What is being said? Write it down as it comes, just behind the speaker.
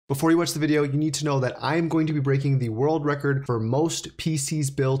Before you watch the video, you need to know that I'm going to be breaking the world record for most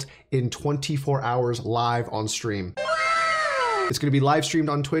PCs built in 24 hours live on stream. It's going to be live streamed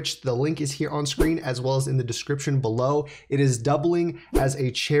on Twitch. The link is here on screen as well as in the description below. It is doubling as a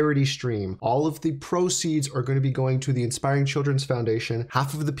charity stream. All of the proceeds are going to be going to the Inspiring Children's Foundation.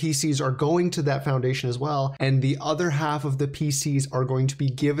 Half of the PCs are going to that foundation as well. And the other half of the PCs are going to be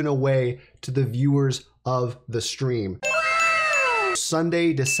given away to the viewers of the stream.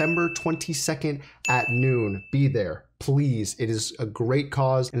 Sunday, December 22nd at noon. Be there, please. It is a great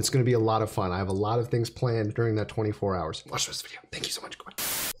cause and it's going to be a lot of fun. I have a lot of things planned during that 24 hours. Watch this video. Thank you so much. Goodbye.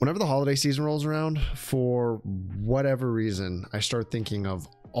 Whenever the holiday season rolls around, for whatever reason, I start thinking of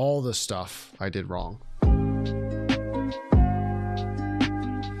all the stuff I did wrong.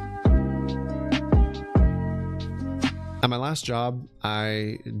 At my last job,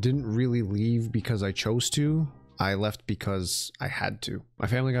 I didn't really leave because I chose to. I left because I had to. My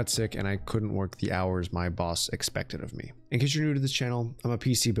family got sick and I couldn't work the hours my boss expected of me. In case you're new to this channel, I'm a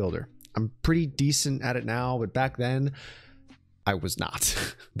PC builder. I'm pretty decent at it now, but back then, I was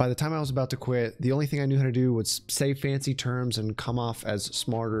not. By the time I was about to quit, the only thing I knew how to do was say fancy terms and come off as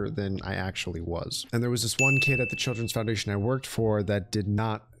smarter than I actually was. And there was this one kid at the Children's Foundation I worked for that did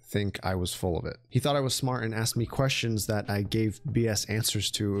not think I was full of it. He thought I was smart and asked me questions that I gave BS answers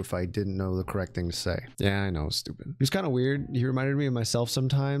to if I didn't know the correct thing to say. Yeah, I know, stupid. He was kind of weird. He reminded me of myself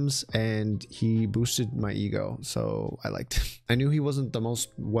sometimes and he boosted my ego, so I liked him. I knew he wasn't the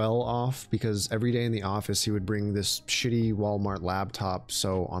most well off because every day in the office he would bring this shitty Walmart laptop,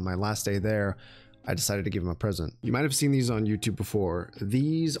 so on my last day there, I decided to give him a present. You might have seen these on YouTube before.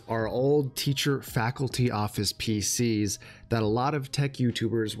 These are old teacher faculty office PCs that a lot of tech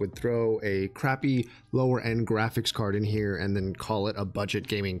YouTubers would throw a crappy lower end graphics card in here and then call it a budget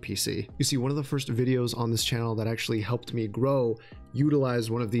gaming PC. You see, one of the first videos on this channel that actually helped me grow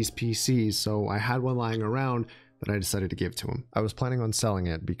utilized one of these PCs, so I had one lying around that I decided to give to him. I was planning on selling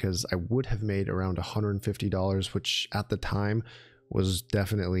it because I would have made around $150, which at the time was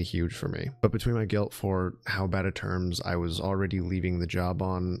definitely huge for me. But between my guilt for how bad of terms I was already leaving the job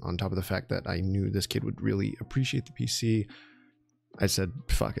on top of the fact that I knew this kid would really appreciate the PC, I said,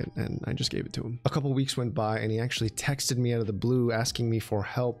 fuck it, and I just gave it to him. A couple weeks went by and he actually texted me out of the blue asking me for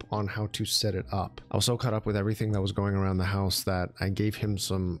help on how to set it up. I was so caught up with everything that was going around the house that I gave him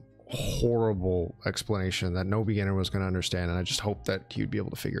some horrible explanation that no beginner was going to understand, and I just hoped that he would be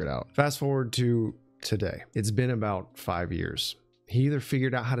able to figure it out. Fast forward to today. It's been about 5 years. He either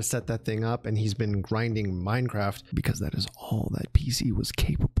figured out how to set that thing up and he's been grinding Minecraft because that is all that PC was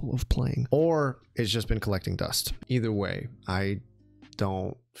capable of playing, or it's just been collecting dust. Either way, I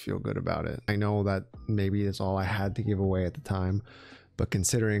don't feel good about it. I know that maybe it's all I had to give away at the time, but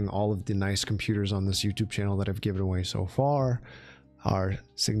considering all of the nice computers on this YouTube channel that I've given away so far are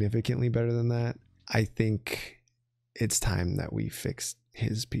significantly better than that, I think it's time that we fix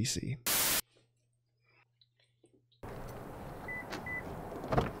his PC.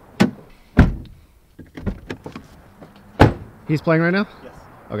 He's playing right now? Yes.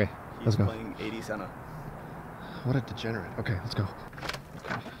 Okay, let's go. Playing 80 Senna. What a degenerate. Okay, let's go.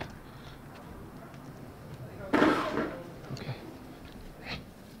 Okay.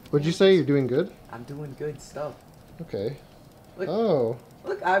 What'd you say? You're doing good? I'm doing good stuff. Okay. Look, oh.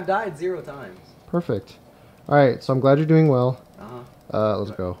 Look, I've died 0 times. Perfect. All right, so I'm glad you're doing well.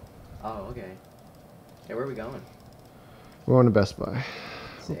 Let's go. Oh, okay. Okay, where are we going? We're going to Best Buy.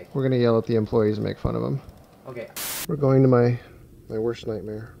 Sick. We're going to yell at the employees and make fun of them. Okay. We're going to my worst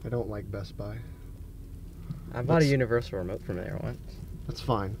nightmare. I don't like Best Buy. I bought a universal remote from there once. That's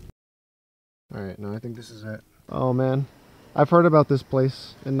fine. Alright, no, I think this is it. Oh man. I've heard about this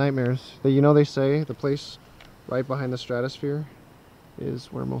place in nightmares. You know, they say the place right behind the Stratosphere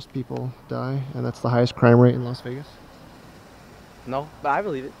is where most people die, and that's the highest crime rate in Las Vegas. No, but I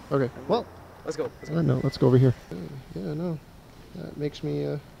believe it. Okay, well, let's go. No, let's go over here. Yeah, no, that makes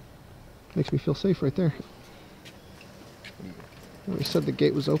me feel safe right there. We said the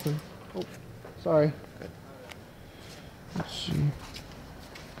gate was open. Oh, sorry. Good. Let's see.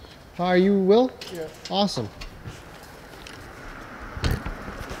 Hi, are you Will? Yeah. Awesome. Yes,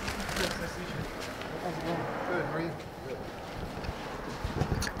 I see you. How's it going? Good, how are you? Good.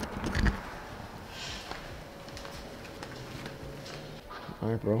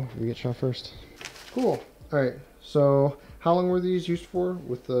 Alright, bro. You get shot first. Cool. Alright, so how long were these used for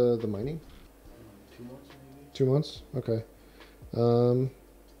with the mining? 2 months maybe. 2 months? Okay.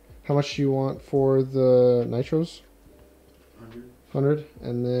 How much do you want for the nitros? 100. 100.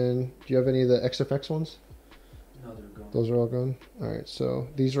 And then, do you have any of the XFX ones? No, they're gone. Those are all gone? Alright, so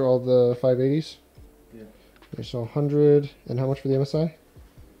these are all the 580s? Yeah. Okay, so 100. And how much for the MSI?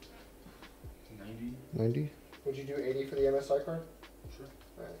 90? Would you do 80 for the MSI card? Sure.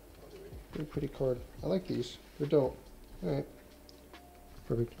 Alright, I'll do 80. Pretty pretty card. I like these. They're dope. Alright.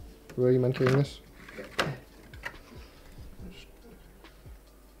 Perfect. Where you mind carrying this?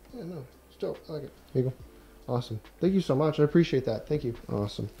 Yeah, no. It's dope. I like it. Here you go. Awesome. Thank you so much. I appreciate that. Thank you.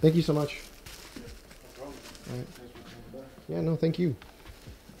 Awesome. Thank you so much. No problem. Alright. Thanks for coming back. Yeah, no, thank you.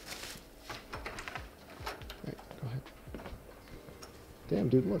 Alright, go ahead. Damn,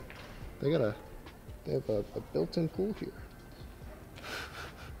 dude, look. They have a built-in pool here.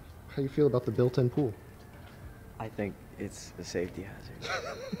 How you feel about the built-in pool? I think it's a safety hazard.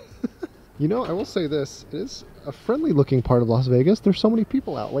 You know, I will say this. It is a friendly-looking part of Las Vegas. There's so many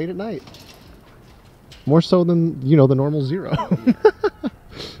people out late at night. More so than, you know, the normal zero. Yeah.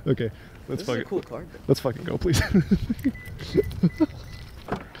 Okay, This is a cool card. let's fucking go, please.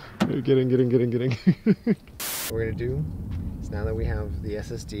 Get in. What we're gonna do is, now that we have the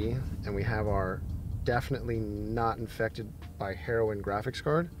SSD and we have our definitely not infected by heroin graphics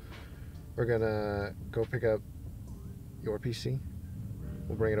card, we're gonna go pick up your PC.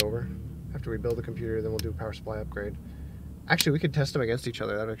 We'll bring it over. After we build the computer, then we'll do a power supply upgrade. Actually, we could test them against each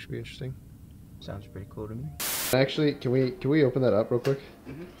other. That'd actually be interesting. Sounds pretty cool to me. Actually, can we open that up real quick?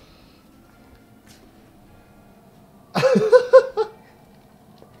 Mm-hmm.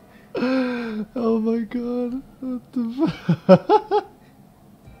 Oh my god. What the fuck?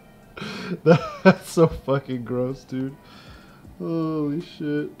 That's so fucking gross, dude. Holy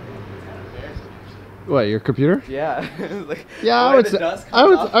shit. What, your computer? Yeah. Like, Yeah, I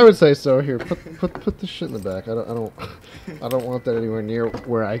would say so. Here, put the shit in the back. I don't want that anywhere near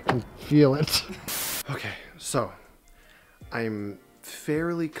where I can feel it. Okay, so I'm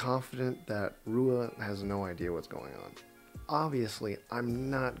fairly confident that Rua has no idea what's going on. Obviously, I'm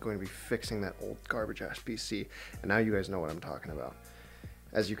not going to be fixing that old garbage ass PC, and now you guys know what I'm talking about.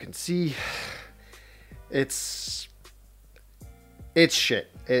 As you can see, it's shit.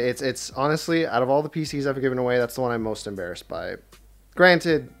 It's honestly, out of all the PCs I've given away, that's the one I'm most embarrassed by.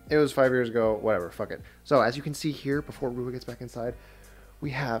 Granted, it was 5 years ago, whatever, fuck it. So as you can see here, before Rua gets back inside, we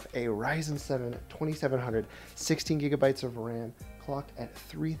have a Ryzen 7 2700, 16 gigabytes of RAM, clocked at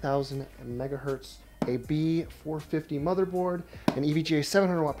 3000 megahertz, a B450 motherboard, an EVGA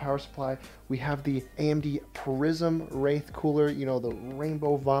 700 watt power supply. We have the AMD Prism Wraith cooler, you know, the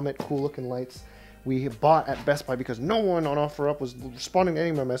rainbow vomit cool looking lights we bought at Best Buy because no one on OfferUp was responding to any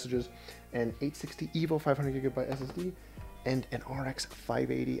of my messages, an 860 EVO 500 gigabyte SSD, and an RX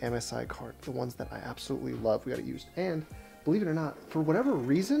 580 MSI card, the ones that I absolutely love. We got it used. And believe it or not, for whatever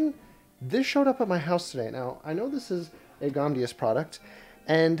reason, this showed up at my house today. Now, I know this is a GAMDIAS product,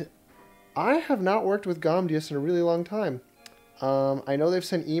 and I have not worked with GAMDIAS in a really long time. I know they've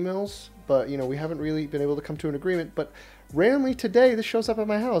sent emails, but you know, we haven't really been able to come to an agreement, but randomly today, this shows up at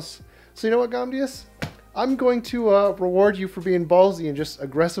my house. So you know what, GAMDIAS? I'm going to reward you for being ballsy and just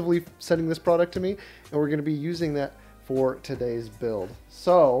aggressively sending this product to me, and we're going to be using that for today's build.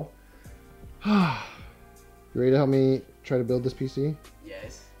 So, you ready to help me try to build this PC?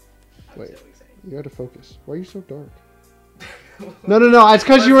 Yes. Wait, so excited. you gotta focus. Why are you so dark? No, it's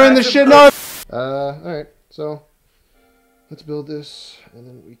because you were in the shit. No! Alright, so let's build this, and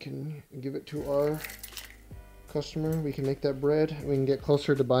then we can give it to our customer. We can make that bread, and we can get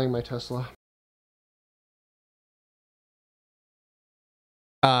closer to buying my Tesla.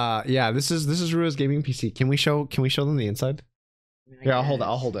 Yeah, this is Rua's gaming PC. Can we show them the inside? Here, I'll hold it.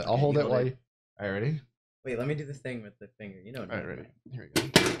 I'll hold it while you... Alright, ready? Wait, let me do the thing with the finger. You know. Alright, ready. Here we go.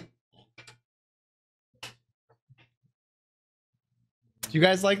 Do you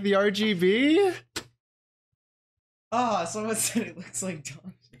guys like the RGB? Ah, someone said it looks like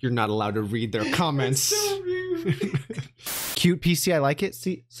Don. You're not allowed to read their comments. So rude. Cute PC, I like it.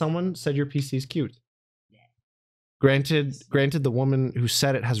 See, someone said your PC is cute. Yeah. Granted, the woman who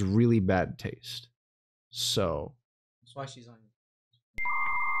said it has really bad taste. So. That's why she's on.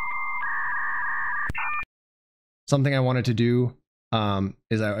 Something I wanted to do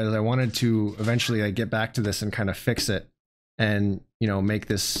is I wanted to eventually get back to this and kind of fix it, and you know, make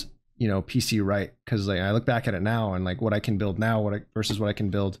this, you know, PC right, because like I look back at it now and like what I can build now versus what I can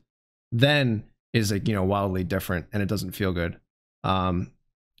build then is like, you know, wildly different, and it doesn't feel good.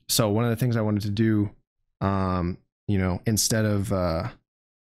 So one of the things I wanted to do, you know, instead of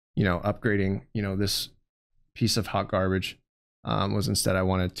you know, upgrading, you know, this piece of hot garbage, was instead I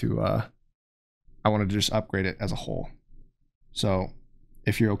wanted to just upgrade it as a whole. So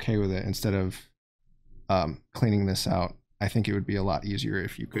if you're okay with it, instead of cleaning this out, I think it would be a lot easier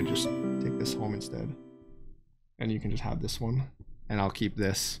if you could just take this home instead. And you can just have this one, and I'll keep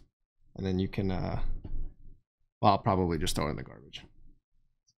this, and then you can, well, I'll probably just throw it in the garbage.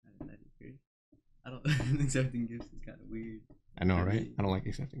 I don't accepting gifts is kind of weird. I know, For right? me. I don't like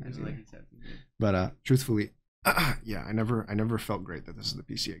accepting I gifts don't like either. accepting gifts. But truthfully, yeah, I never felt great that this is the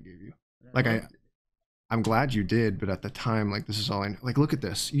PC I gave you. Like I'm glad you did, but at the time, like this is all I know. Like look at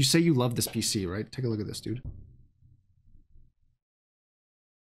this. You say you love this PC, right? Take a look at this, dude.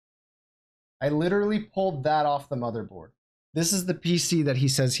 I literally pulled that off the motherboard. This is the PC that he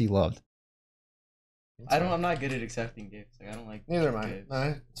says he loved. I'm not good at accepting gifts. Like I don't like. Neither am I. gifts.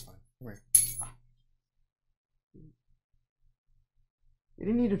 Nah, it's fine. Come here. You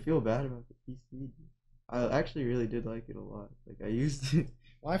didn't need to feel bad about the PC. I actually really did like it a lot. Like I used it.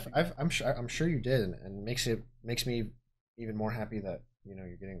 Well, I'm sure you did, and makes me even more happy that you're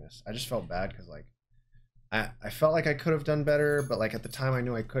getting this. I just felt bad because like I felt like I could have done better, but like at the time I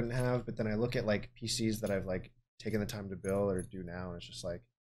knew I couldn't have. But then I look at like PCs that I've like taken the time to build or do now, and it's just like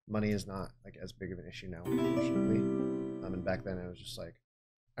money is not like as big of an issue now, unfortunately. And back then I was just like,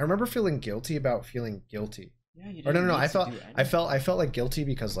 I remember feeling guilty about feeling guilty. Yeah, you Or didn't. no, need I to felt do I felt anything. I felt like guilty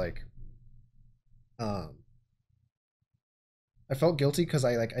because like I felt guilty because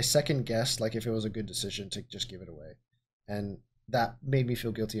I second guessed like if it was a good decision to just give it away, and that made me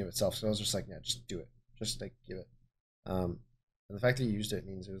feel guilty of itself. So I was just like, yeah, just do it, just like give it. And the fact that you used it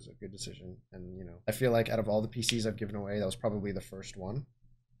means it was a good decision. And I feel like out of all the PCs I've given away, that was probably the first one,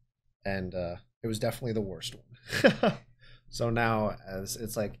 and it was definitely the worst one. So now as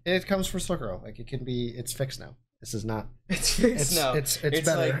it's like it comes for Circle, like it's fixed now. This is not. It's fixed now. It's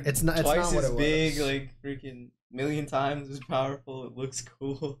better. Like it's not. It's twice not what as it big. was. Like freaking million times as powerful. It looks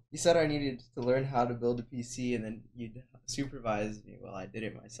cool. You said I needed to learn how to build a PC, and then you supervised me while I did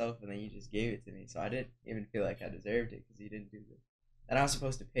it myself, and then you just gave it to me. So I didn't even feel like I deserved it because you didn't do it. And I was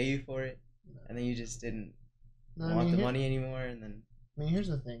supposed to pay you for it, and then you just didn't want the money anymore. And then I mean, here's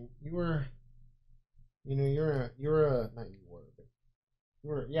the thing. You were, yeah,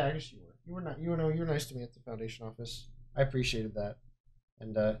 I guess you were. You were not, you were nice to me at the foundation office. I appreciated that.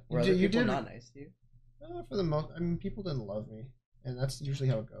 And were other people not nice to you? For the most, I mean, people didn't love me, and that's usually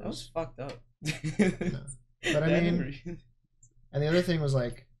how it goes. That was fucked up. No. But I mean, and the other thing was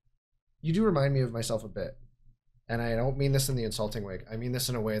like, you do remind me of myself a bit, and I don't mean this in the insulting way. I mean this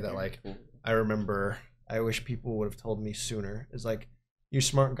in a way that like I remember. I wish people would have told me sooner. Is like, you're a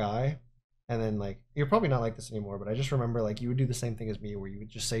smart guy, and then like you're probably not like this anymore. But I just remember like you would do the same thing as me, where you would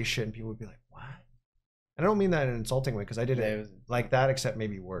just say shit, and people would be like, "What?" And I don't mean that in an insulting way because I did it like that, except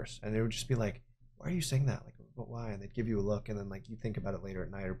maybe worse. And it would just be like, "Why are you saying that? Like, but why?" And they'd give you a look, and then like you think about it later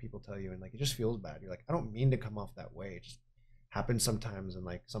at night, or people tell you, and like it just feels bad. You're like, I don't mean to come off that way. It just happens sometimes, and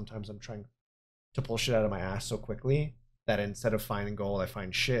like sometimes I'm trying to pull shit out of my ass so quickly that instead of finding gold, I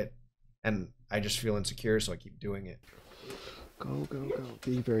find shit, and I just feel insecure, so I keep doing it. Go, go, go.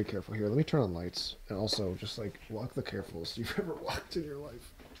 Be very careful here. Let me turn on lights, and also just like walk the carefulest you've ever walked in your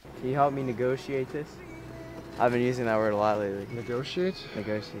life. Can you help me negotiate this? I've been using that word a lot lately. Negotiate?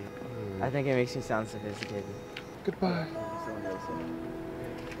 Negotiate. I think it makes me sound sophisticated. Goodbye. I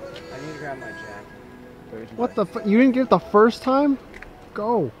need to grab my jacket. What the you didn't get it the first time?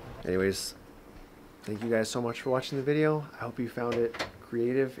 Go. Anyways, thank you guys so much for watching the video. I hope you found it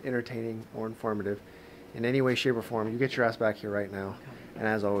creative, entertaining, or informative in any way, shape, or form. You get your ass back here right now. And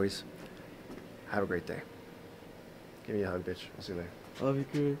as always, have a great day. Give me a hug, bitch. I'll see you later. Love you,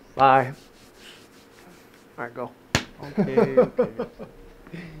 Chris. Bye. All right, go. Okay, okay.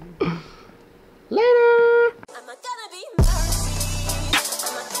 Later.